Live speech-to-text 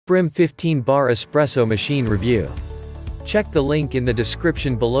Brim 15 Bar Espresso Machine Review. Check the link in the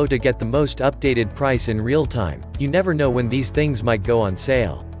description below to get the most updated price in real time. You never know when these things might go on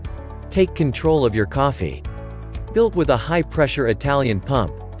sale. Take control of your coffee. Built with a high-pressure Italian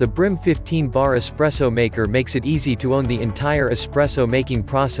pump, the Brim 15 Bar Espresso Maker makes it easy to own the entire espresso making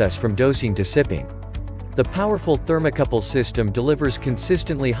process from dosing to sipping. The powerful thermocouple system delivers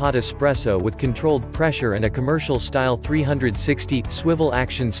consistently hot espresso with controlled pressure and a commercial-style 360 swivel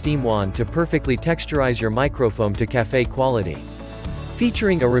action steam wand to perfectly texturize your microfoam to cafe quality.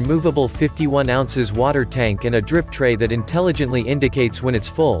 Featuring a removable 51 ounces water tank and a drip tray that intelligently indicates when it's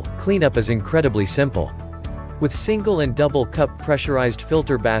full, cleanup is incredibly simple. With single and double cup pressurized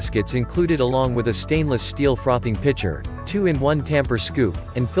filter baskets included along with a stainless steel frothing pitcher, 2-in-1 tamper scoop,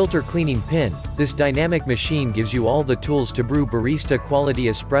 and filter cleaning pin, this dynamic machine gives you all the tools to brew barista quality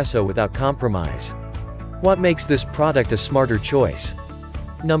espresso without compromise. What makes this product a smarter choice?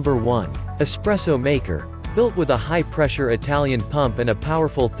 Number 1. Espresso Maker. Built with a high-pressure Italian pump and a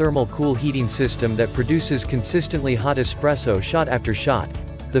powerful thermal cool heating system that produces consistently hot espresso shot after shot,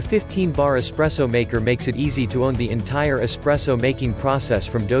 the 15 Bar Espresso Maker makes it easy to own the entire espresso making process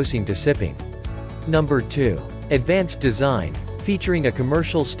from dosing to sipping. Number 2. Advanced Design. Featuring a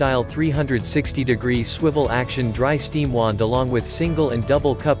commercial-style 360-degree swivel action dry steam wand along with single and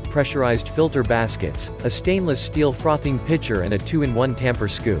double cup pressurized filter baskets, a stainless steel frothing pitcher and a 2-in-1 tamper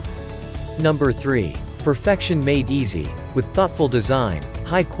scoop. Number 3. Perfection Made Easy. With thoughtful design,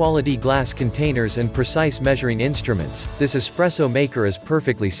 high-quality glass containers and precise measuring instruments, this espresso maker is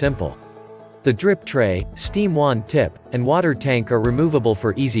perfectly simple. The drip tray, steam wand tip, and water tank are removable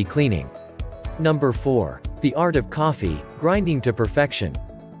for easy cleaning. Number 4. The Art of Coffee, Grinding to Perfection.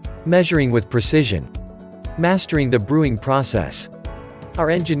 Measuring with precision. Mastering the brewing process. Our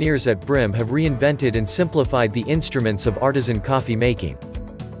engineers at Brim have reinvented and simplified the instruments of artisan coffee making.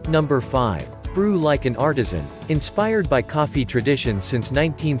 Number 5. Brew like an artisan. Inspired by coffee traditions since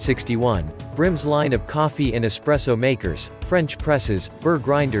 1961, Brim's line of coffee and espresso makers, French presses, burr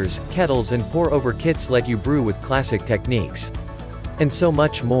grinders, kettles and pour-over kits let you brew with classic techniques. And so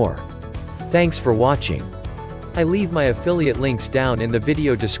much more. Thanks for watching. I leave my affiliate links down in the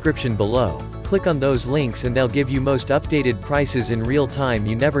video description below. Click on those links and they'll give you most updated prices in real time.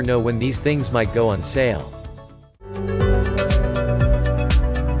 You never know when these things might go on sale.